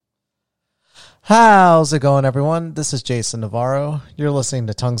How's it going, everyone? This is Jason Navarro. You're listening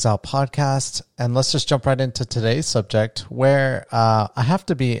to Tongues Out Podcast, and let's just jump right into today's subject where I have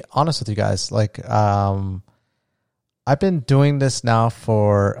to be honest with you guys. I've been doing this now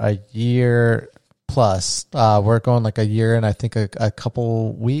for a year plus. We're going like a year and I think a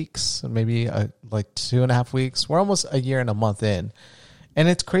couple weeks, maybe like 2.5 weeks. We're almost a year and a month in. And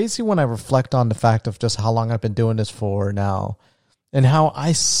it's crazy when I reflect on the fact of just how long I've been doing this for now and how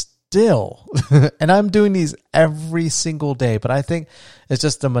I still, and I'm doing these every single day, but I think it's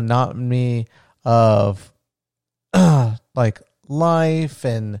just the monotony of like life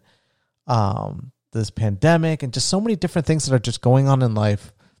and this pandemic and just so many different things that are just going on in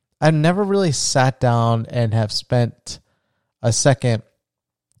life. I've never really sat down and have spent a second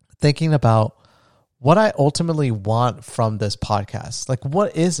thinking about what I ultimately want from this podcast. Like,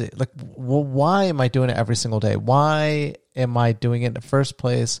 what is it? Like, why am I doing it every single day? Why am I doing it in the first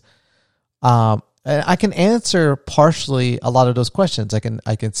place? And I can answer partially a lot of those questions. I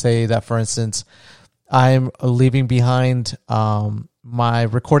can say that, for instance, I'm leaving behind my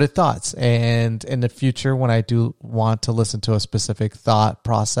recorded thoughts, and in the future, when I do want to listen to a specific thought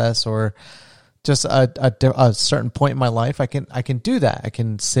process or just a certain point in my life, I can do that. I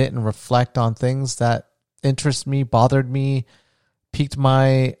can sit and reflect on things that interest me, bothered me, piqued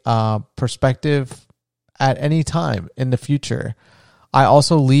my perspective at any time in the future. I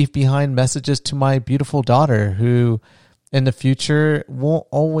also leave behind messages to my beautiful daughter who in the future won't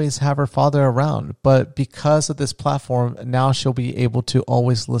always have her father around. But because of this platform, now she'll be able to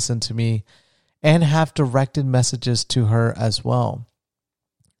always listen to me and have directed messages to her as well.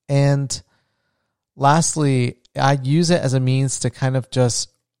 And lastly, I use it as a means to kind of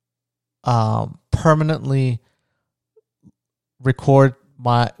just permanently record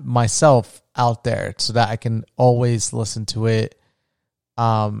myself out there so that I can always listen to it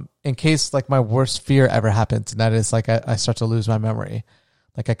in case like my worst fear ever happens, and that is like I start to lose my memory.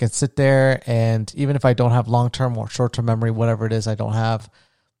 Like I can sit there, and even if I don't have long-term or short-term memory, whatever it is I don't have,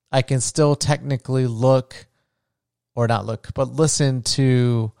 I can still technically listen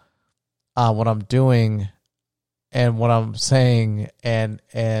to what I'm doing and what I'm saying,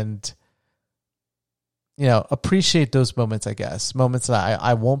 and you know, appreciate those moments, I guess. Moments that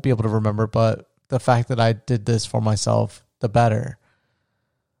I won't be able to remember, but the fact that I did this for myself, the better.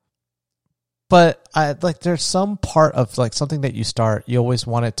 But there's some part of like something that you start, you always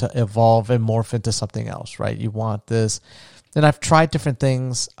want it to evolve and morph into something else, right? You want this. And I've tried different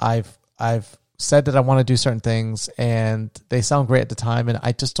things. I've said that I want to do certain things, and they sound great at the time, and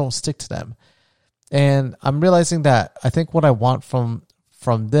I just don't stick to them. And I'm realizing that I think what I want from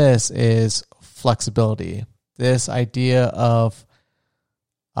this is flexibility. This idea of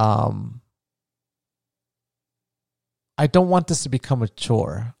I don't want this to become a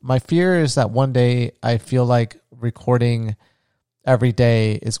chore. My fear is that one day I feel like recording every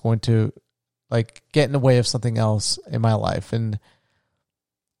day is going to like get in the way of something else in my life. And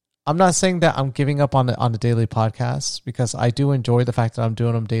I'm not saying that I'm giving up on the daily podcasts, because I do enjoy the fact that I'm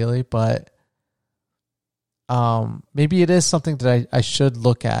doing them daily, but maybe it is something that I should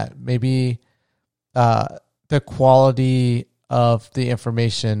look at. Maybe the quality of the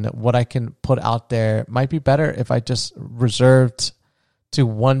information, what I can put out there, might be better if I just reserved to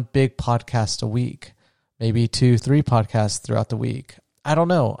one big podcast a week, maybe 2-3 podcasts throughout the week. I don't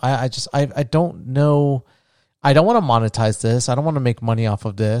know. I don't know. I don't want to monetize this. I don't want to make money off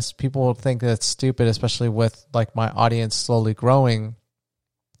of this. People think that's stupid, especially with like my audience slowly growing.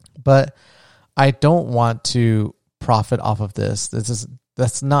 But I don't want to profit off of this.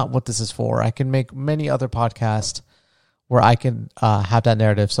 That's not what this is for. I can make many other podcasts where I can have that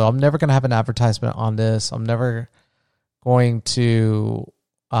narrative. So I'm never going to have an advertisement on this. I'm never going to,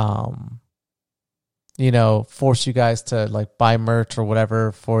 force you guys to like buy merch or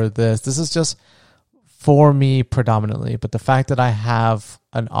whatever for this. This is just for me predominantly. But the fact that I have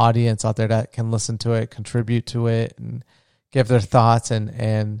an audience out there that can listen to it, contribute to it, and give their thoughts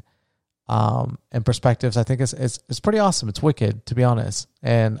and perspectives, I think it's pretty awesome. It's wicked, to be honest.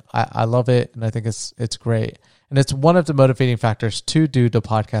 And I love it. And I think it's great. And it's one of the motivating factors to do the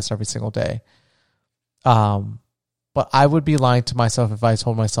podcast every single day. But I would be lying to myself if I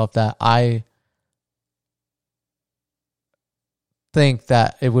told myself that I think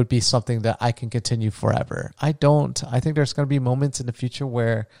that it would be something that I can continue forever. I don't. I think there's going to be moments in the future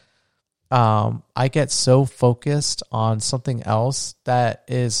where I get so focused on something else that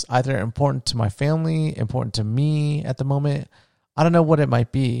is either important to my family, important to me at the moment. I don't know what it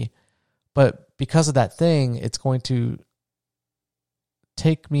might be, but because of that thing, it's going to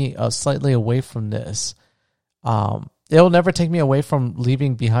take me slightly away from this. it'll never take me away from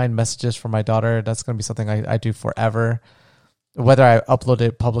leaving behind messages for my daughter. That's going to be something I do forever. Whether I upload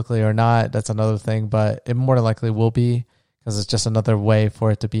it publicly or not, that's another thing, but it more than likely will be, because it's just another way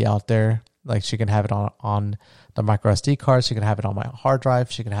for it to be out there. Like, she can have it on the micro SD card. She can have it on my hard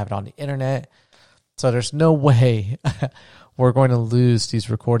drive. She can have it on the internet. So there's no way we're going to lose these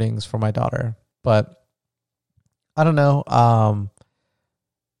recordings for my daughter. But I don't know.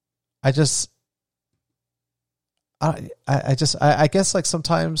 I guess like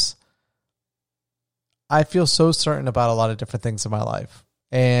sometimes I feel so certain about a lot of different things in my life,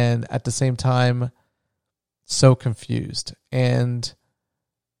 and at the same time, so confused. And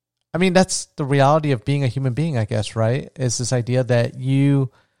I mean, that's the reality of being a human being, I guess, right? Is this idea that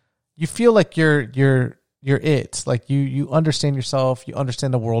you feel like you're it, like you understand yourself, you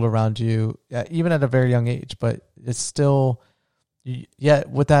understand the world around you, even at a very young age, but it's still, yet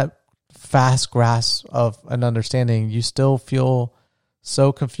with that fast grasp of an understanding, you still feel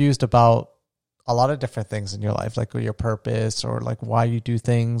so confused about a lot of different things in your life, like your purpose or like why you do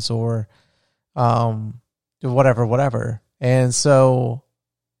things or whatever. And so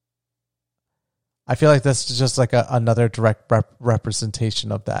I feel like this is just like another direct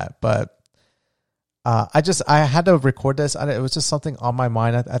representation of that. But I had to record this. It was just something on my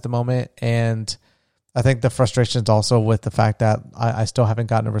mind at the moment. And I think the frustration is also with the fact that I still haven't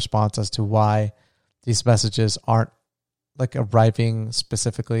gotten a response as to why these messages aren't like arriving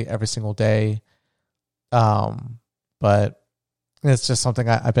specifically every single day. But it's just something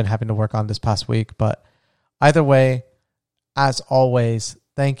I've been having to work on this past week. But either way, as always,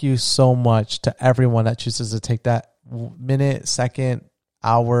 thank you so much to everyone that chooses to take that minute, second,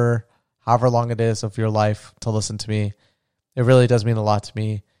 hour, however long it is of your life to listen to me. It really does mean a lot to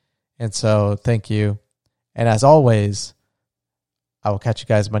me. And so thank you. And as always, I will catch you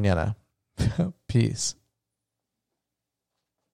guys mañana. Peace.